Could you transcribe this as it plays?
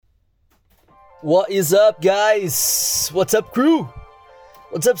What is up, guys? What's up, crew?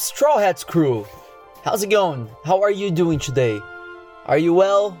 What's up, Straw Hats crew? How's it going? How are you doing today? Are you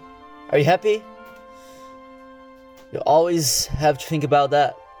well? Are you happy? You always have to think about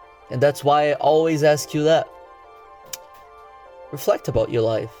that. And that's why I always ask you that. Reflect about your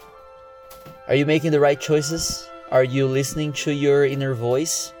life. Are you making the right choices? Are you listening to your inner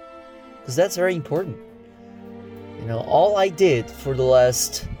voice? Because that's very important. You know, all I did for the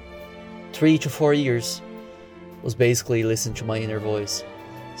last 3 to 4 years was basically listen to my inner voice.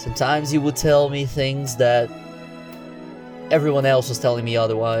 Sometimes he would tell me things that everyone else was telling me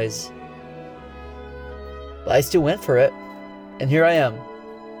otherwise. But I still went for it. And here I am.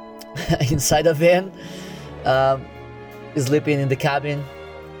 Inside a van. Sleeping in the cabin.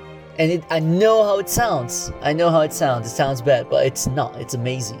 And I know how it sounds. It sounds bad, but it's not. It's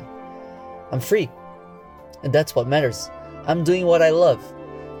amazing. I'm free. And that's what matters. I'm doing what I love.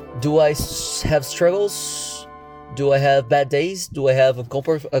 Do I have struggles? Do I have bad days? Do I have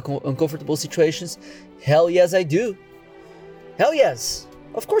uncomfortable situations? Hell yes, I do. Hell yes.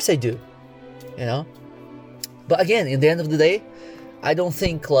 Of course I do. You know? But again, in the end of the day, I don't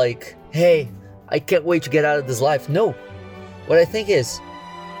think like, hey, I can't wait to get out of this life. No. What I think is,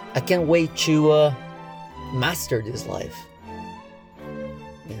 I can't wait to master this life.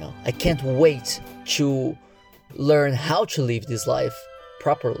 You know, I can't wait to learn how to live this life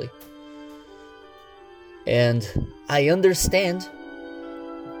properly. And I understand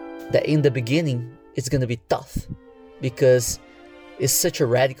that in the beginning it's gonna be tough because it's such a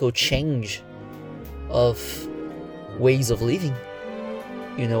radical change of ways of living.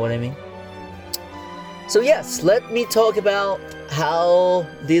 You know what I mean? So yes, let me talk about how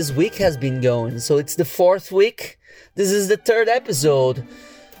this week has been going. So it's the 4th week. This is the 3rd episode.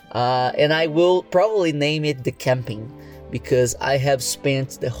 And I will probably name it The Camping because I have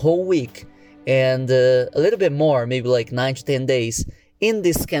spent the whole week and a little bit more, maybe like 9 to 10 days in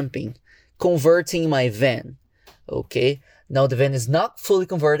this camping, converting my van. Okay, now the van is not fully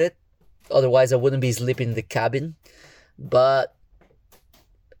converted, otherwise I wouldn't be sleeping in the cabin. But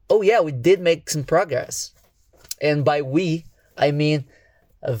oh yeah, we did make some progress. And by we, I mean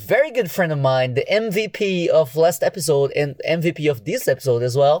a very good friend of mine, the MVP of last episode and MVP of this episode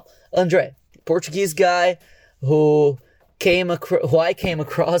as well, Andre, Portuguese guy who I came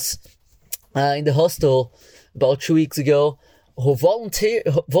across in the hostel about 2 weeks ago, who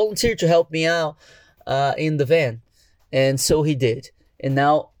volunteered to help me out in the van, and so he did. And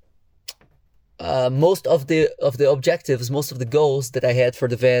now most of the objectives, most of the goals that I had for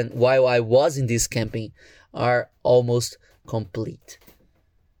the van while I was in this camping are almost complete.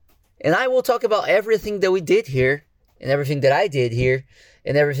 And I will talk about everything that we did here, and everything that I did here,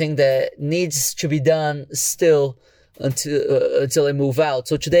 and everything that needs to be done still until I move out.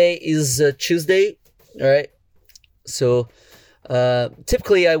 So today is Tuesday, all right? So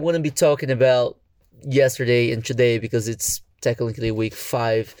typically I wouldn't be talking about yesterday and today because it's technically week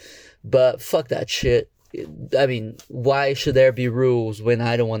 5, but fuck that shit. I mean, why should there be rules when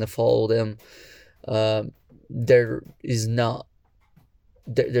I don't want to follow them? There's not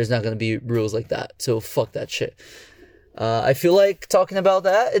going to be rules like that. So fuck that shit. I feel like talking about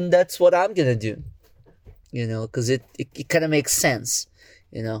that, and that's what I'm going to do. You know, because it kind of makes sense,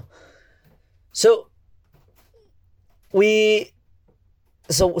 you know. So I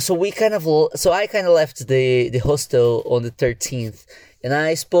kind of left the hostel on the 13th, and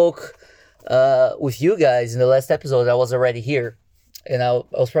I spoke with you guys in the last episode. I was already here, and I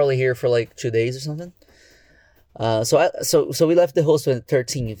was probably here for like 2 days or something. So we left the hostel on the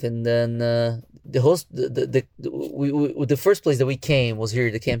 13th, and then the first place that we came was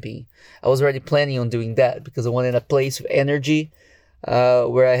here, the camping. I was already planning on doing that because I wanted a place with energy,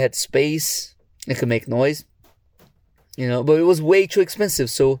 where I had space and could make noise, you know. But it was way too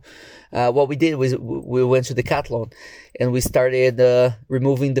expensive. So what we did was we went to Decathlon and we started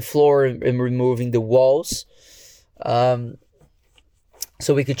removing the floor and removing the walls, so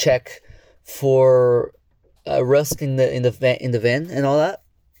we could check for rust in the van and all that.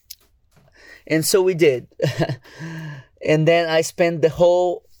 And so we did. And then I spent the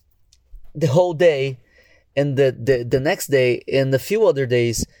whole day and the next day and a few other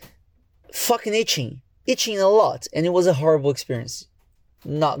days fucking itching a lot, and it was a horrible experience.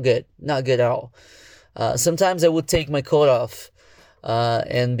 Not good at all. Sometimes I would take my coat off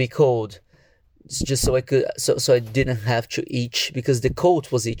and be cold, just so I didn't have to itch, because the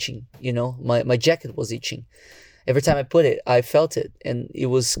coat was itching, you know, my jacket was itching. Every time I put it, I felt it, and it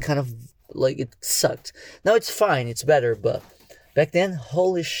was kind of like it sucked. Now it's fine, it's better, but back then,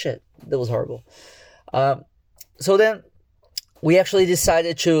 holy shit, that was horrible. So then we actually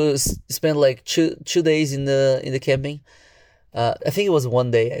decided to spend like two days in the camping. I think it was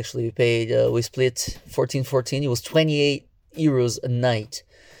one day actually. We split 14-14. It was 28 euros a night,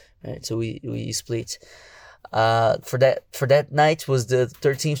 right? So we split. For that night was the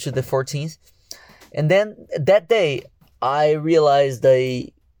 13th to the 14th, and then that day I realized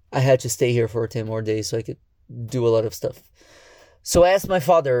I had to stay here for 10 more days so I could do a lot of stuff. So I asked my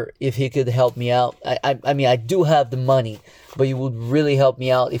father if he could help me out. I mean, I do have the money, but it would really help me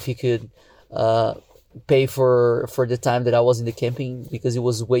out if he could pay for the time that I was in the camping, because it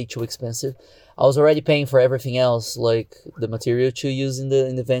was way too expensive. I was already paying for everything else, like the material to use in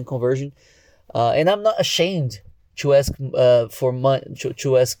the van conversion, and I'm not ashamed to ask for money,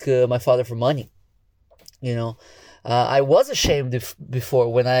 to ask my father for money. You know, I was ashamed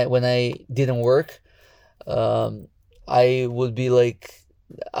before when I didn't work. I would be like,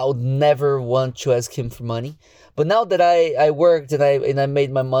 I would never want to ask him for money. But now that I worked and I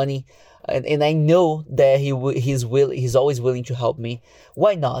made my money, and I know that he's always willing to help me.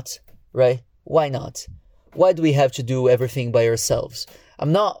 Why not, right? Why not? Why do we have to do everything by ourselves?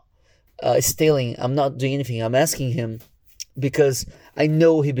 I'm not stealing. I'm not doing anything. I'm asking him because I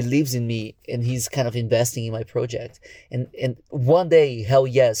know he believes in me and he's kind of investing in my project. And one day, hell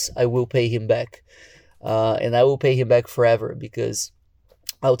yes, I will pay him back. And I will pay him back forever, because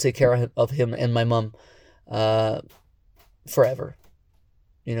I'll take care of him and my mom forever.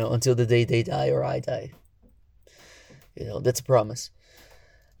 You know, until the day they die or I die. You know, that's a promise.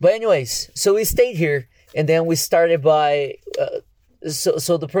 But anyways, so we stayed here, and then we started by...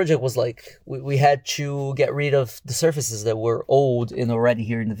 So the project was like, we had to get rid of the surfaces that were old and already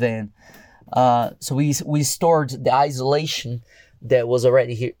here in the van. So we stored the isolation that was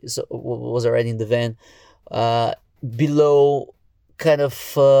already here, so was already in the van, below kind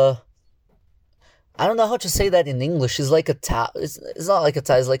of... I don't know how to say that in English. It's like a towel. It's not like a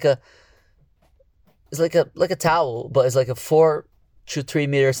towel. It's like a towel, but it's like a 4 to 3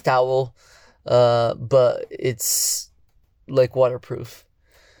 meters towel. But it's like waterproof.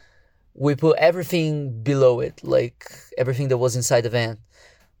 We put everything below it, like everything that was inside the van.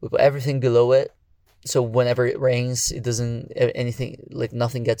 We put everything below it, so whenever it rains, it doesn't anything, like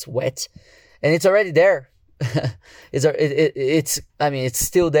nothing gets wet, and it's already there. It's I mean, it's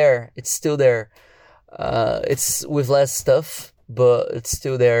still there. It's still there. It's with less stuff, but it's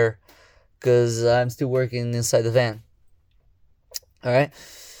still there because I'm still working inside the van. All right.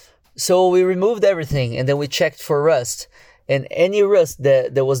 So we removed everything, and then we checked for rust, and any rust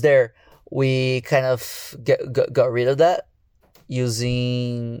that was there, we kind of got rid of that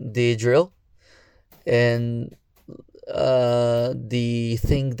using the drill and the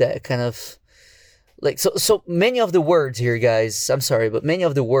thing that kind of like, so many of the words here, guys, I'm sorry, but many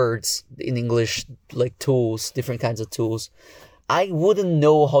of the words in English, like tools, different kinds of tools, I wouldn't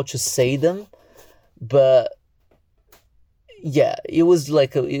know how to say them, but yeah, it was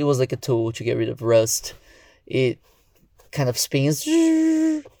like a tool to get rid of rust. It kind of spins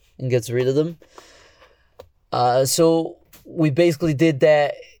and gets rid of them. So we basically did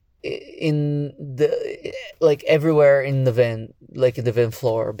that in the, like, everywhere in the van, like in the van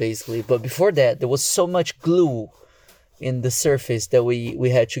floor, basically. But before that, there was so much glue in the surface that we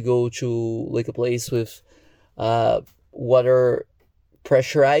had to go to like a place with water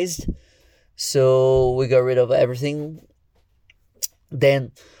pressurized. So we got rid of everything.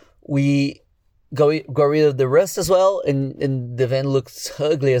 Then we got rid of the rust as well, and the van looked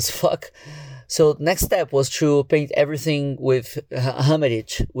ugly as fuck. So next step was to paint everything with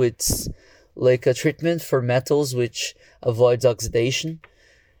Hammerich, with like a treatment for metals which avoids oxidation.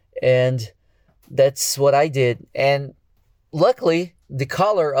 And that's what I did. And luckily, the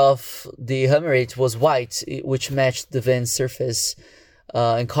color of the Hammerich was white, which matched the van's surface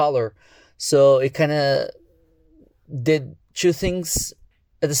and color. So it kind of did two things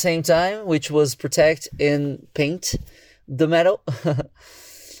at the same time, which was protect and paint the metal.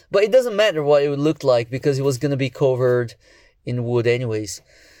 But it doesn't matter what it would look like because it was going to be covered in wood anyways.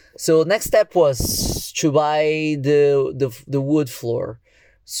 So next step was to buy the wood floor.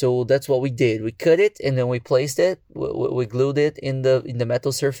 So that's what we did. We cut it and then we placed it. We glued it in the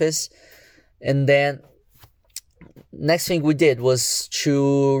metal surface. And then next thing we did was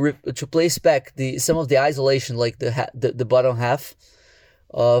to place back some of the isolation, like the bottom half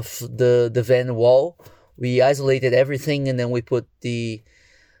of the van wall. We isolated everything, and then we put the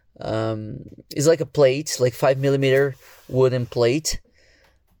it's like a plate, like 5mm wooden plate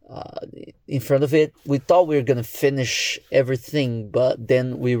in front of it. We thought we were gonna finish everything, but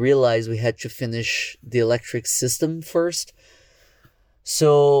then we realized we had to finish the electric system first.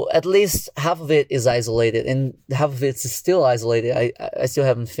 So at least half of it is isolated, and half of it is still isolated. I still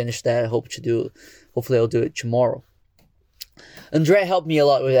haven't finished that. I hope to do. Hopefully, I'll do it tomorrow. Andrea helped me a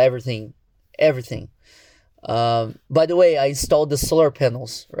lot with everything. By the way, I installed the solar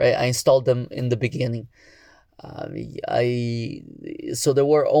panels. Right, I installed them in the beginning. So there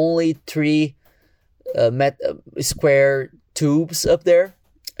were only three square tubes up there,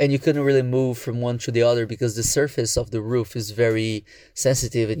 and you couldn't really move from one to the other because the surface of the roof is very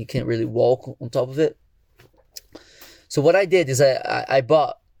sensitive and you can't really walk on top of it. So what I did is I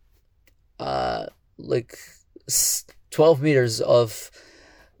bought like 12 meters of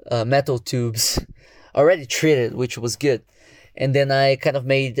metal tubes already treated, which was good. And then I kind of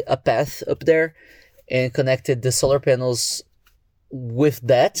made a path up there and connected the solar panels with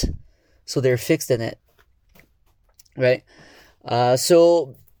that, so they're fixed in it, right?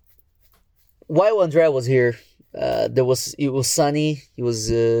 So while Andrea was here, it was sunny, it was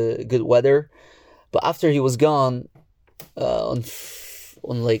good weather, but after he was gone, on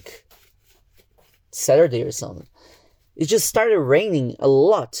like Saturday or something, it just started raining a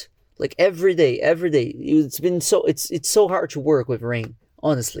lot, like every day. It's so hard to work with rain.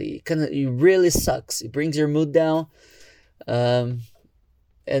 Honestly, it really sucks. It brings your mood down, and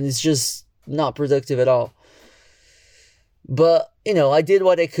it's just not productive at all. But I did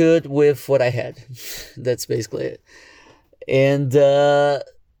what I could with what I had. That's basically it. And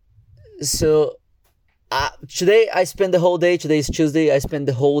so today I spent the whole day. Today is Tuesday. I spent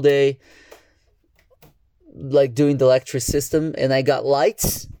the whole day like doing the electric system, and I got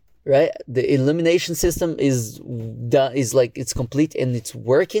lights. Right, the illumination system is done. Is like it's complete and it's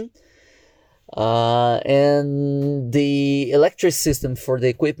working. And the electric system for the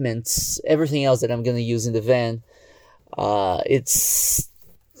equipment, everything else that I'm gonna use in the van, it's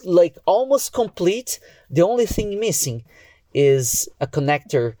like almost complete. The only thing missing is a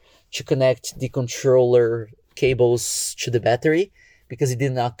connector to connect the controller cables to the battery, because it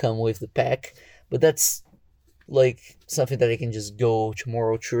did not come with the pack. But that's like something that I can just go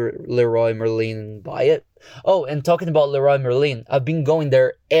tomorrow to Leroy Merlin and buy it. Oh, and talking about Leroy Merlin, I've been going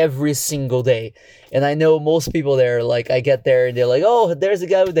there every single day, and I know most people there. Like I get there and they're like, "Oh, there's the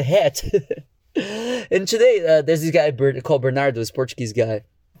guy with the hat." And today there's this guy called Bernardo, this Portuguese guy,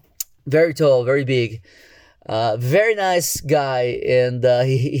 very tall, very big, very nice guy, and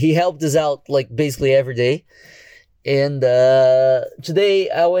he helped us out like basically every day. And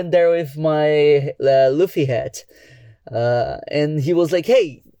today I went there with my Luffy hat, and he was like,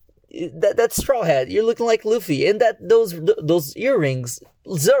 "Hey, that straw hat, you're looking like Luffy, and those earrings,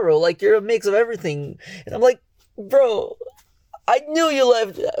 Zoro, like you're a mix of everything." And I'm like, "Bro, I knew you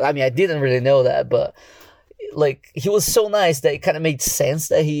left." I mean, I didn't really know that, but like he was so nice that it kind of made sense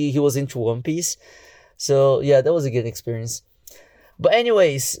that he was into One Piece. So yeah, that was a good experience. But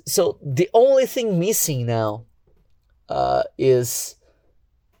anyways, so the only thing missing now is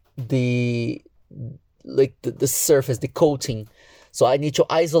the surface, the coating. So I need to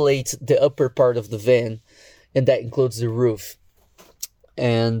isolate the upper part of the van, and that includes the roof.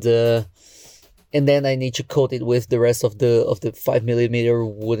 And then I need to coat it with the rest of the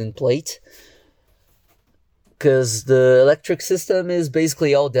 5mm wooden plate, because the electric system is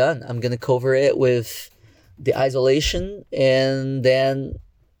basically all done. I'm gonna cover it with the isolation, and then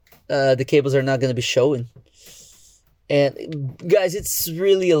the cables are not gonna be showing. And guys, it's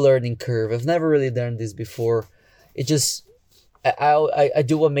really a learning curve. I've never really done this before. It just, I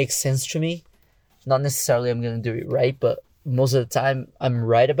do what makes sense to me. Not necessarily I'm going to do it right, but most of the time I'm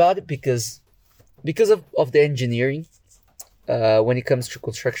right about it because of the engineering. When it comes to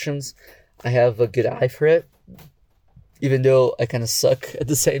constructions, I have a good eye for it, even though I kind of suck at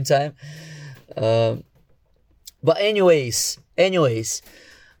the same time. But anyways,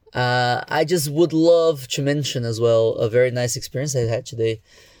 I just would love to mention as well a very nice experience I had today.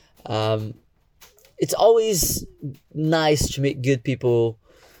 It's always nice to meet good people,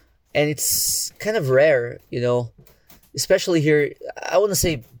 and it's kind of rare, especially here. I wouldn't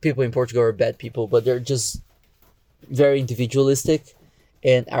say people in Portugal are bad people, but they're just very individualistic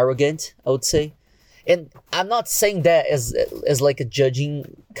and arrogant, I would say. And I'm not saying that as like a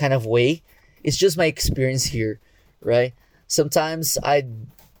judging kind of way. It's just my experience here, right? Sometimes I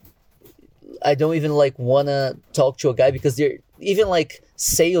don't even like wanna talk to a guy, because they're even like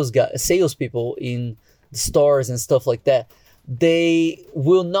salespeople in the stores and stuff like that. They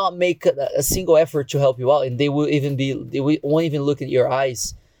will not make a single effort to help you out, and they won't even look at your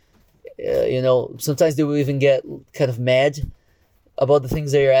eyes. Sometimes they will even get kind of mad about the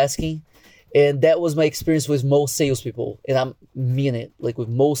things that you're asking. And that was my experience with most salespeople, and I mean it, like with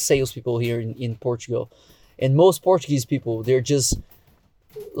most salespeople here in Portugal. And most Portuguese people, they're just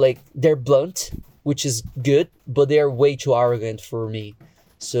like they're blunt, which is good, but they are way too arrogant for me.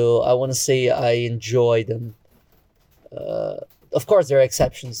 So I want to say I enjoy them. Of course, there are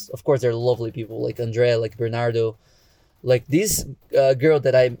exceptions. Of course, they're lovely people like Andrea, like Bernardo, like this girl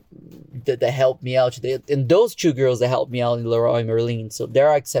that helped me out today, and those two girls that helped me out in Leroy Merlin. So there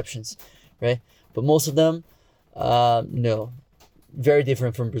are exceptions, right? But most of them, no, very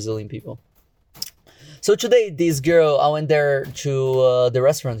different from Brazilian people. So today, this girl, I went there to the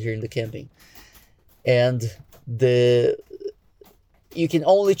restaurant here in the camping, and the you can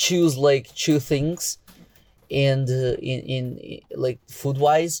only choose like two things, and in like food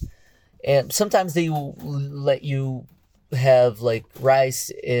wise, and sometimes they will let you have like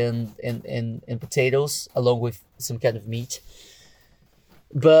rice and potatoes along with some kind of meat.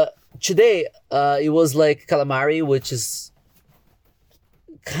 But today, it was like calamari, which is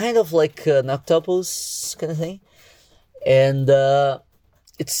kind of like an octopus kind of thing, and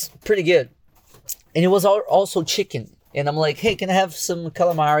it's pretty good. And it was also chicken, and I'm like, hey, can I have some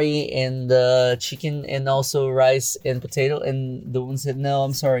calamari and chicken and also rice and potato? And the one said, no,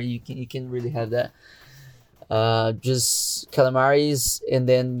 I'm sorry, you can really have that. Just calamaris, and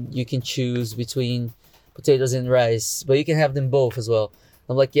then you can choose between potatoes and rice, but you can have them both as well.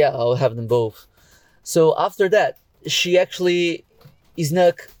 I'm like, yeah, I'll have them both. So after that, she actually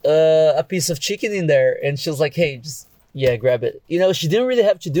snuck a piece of chicken in there, and she was like, hey, just, yeah, grab it. You know, she didn't really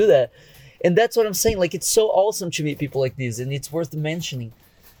have to do that. And that's what I'm saying. Like, it's so awesome to meet people like this, and it's worth mentioning.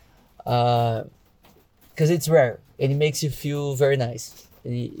 Because it's rare, and it makes you feel very nice.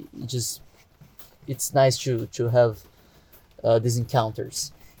 And it's nice to have these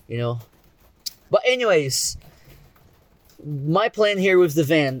encounters, you know. But anyways, my plan here with the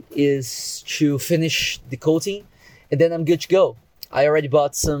van is to finish the coating, and then I'm good to go. I already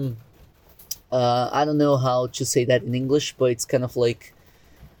bought some, I don't know how to say that in English, but it's kind of like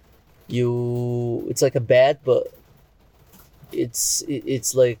it's like a bed, but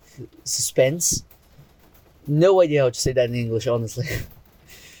it's like suspense. No idea how to say that in English, honestly.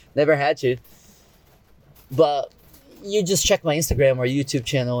 Never had to. But you just check my Instagram or YouTube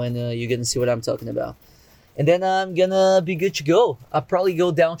channel, and you're gonna see what I'm talking about. And then I'm gonna be good to go. I'll probably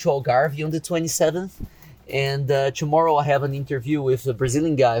go down to Algarve on the 27th. And tomorrow I have an interview with a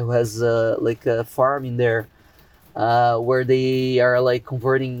Brazilian guy who has like a farm in there, where they are like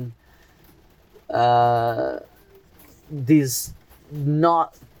converting this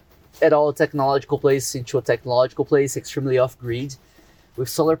not at all technological place into a technological place, extremely off-grid, with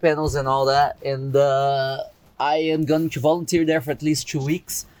solar panels and all that. And I am going to volunteer there for at least 2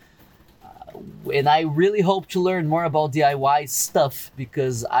 weeks. And I really hope to learn more about DIY stuff,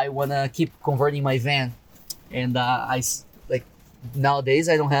 because I want to keep converting my van. And nowadays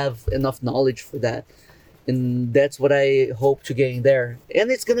I don't have enough knowledge for that. And that's what I hope to get in there. And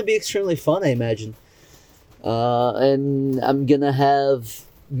it's going to be extremely fun, I imagine. And I'm going to have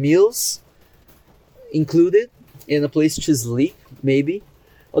meals included and a place to sleep, maybe.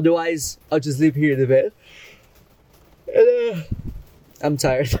 Otherwise, I'll just sleep here in the bed. And, I'm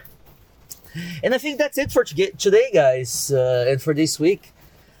tired. And I think that's it for today, guys. And for this week.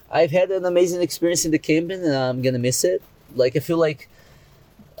 I've had an amazing experience in the camping, and I'm gonna miss it. Like, I feel like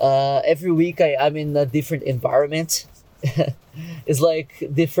every week I'm in a different environment. It's like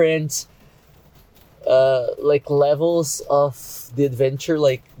different like levels of the adventure,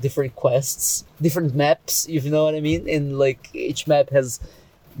 like different quests, different maps, if you know what I mean. And like each map has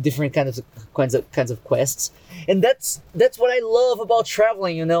different kinds of quests. And that's what I love about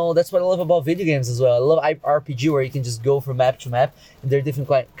traveling, you know. That's what I love about video games as well. I love RPG, where you can just go from map to map, and there are different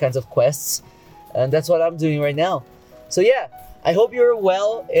kinds of quests. And that's what I'm doing right now. So yeah, I hope you're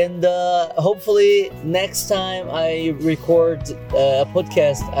well, and hopefully next time I record a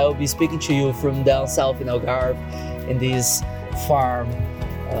podcast, I will be speaking to you from down south in Algarve, in this farm.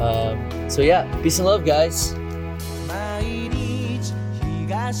 So yeah, peace and love, guys.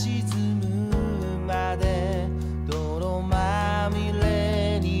 沈むまで泥まみ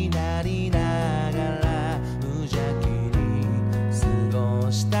れになりながら無邪気に過ご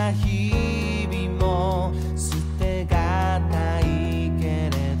した日々も捨てがないけ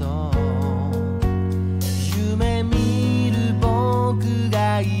れど夢見る僕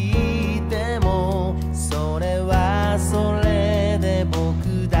がいてもそれはそれで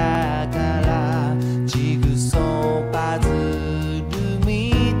僕だからジグソーパズル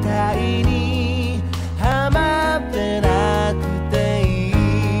ハマってなくていい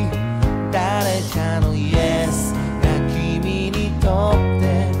誰かのイエスが君にとっ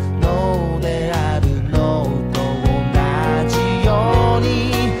ての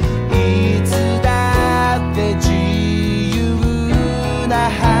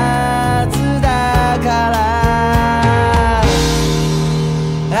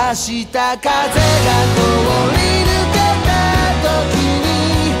下風が通る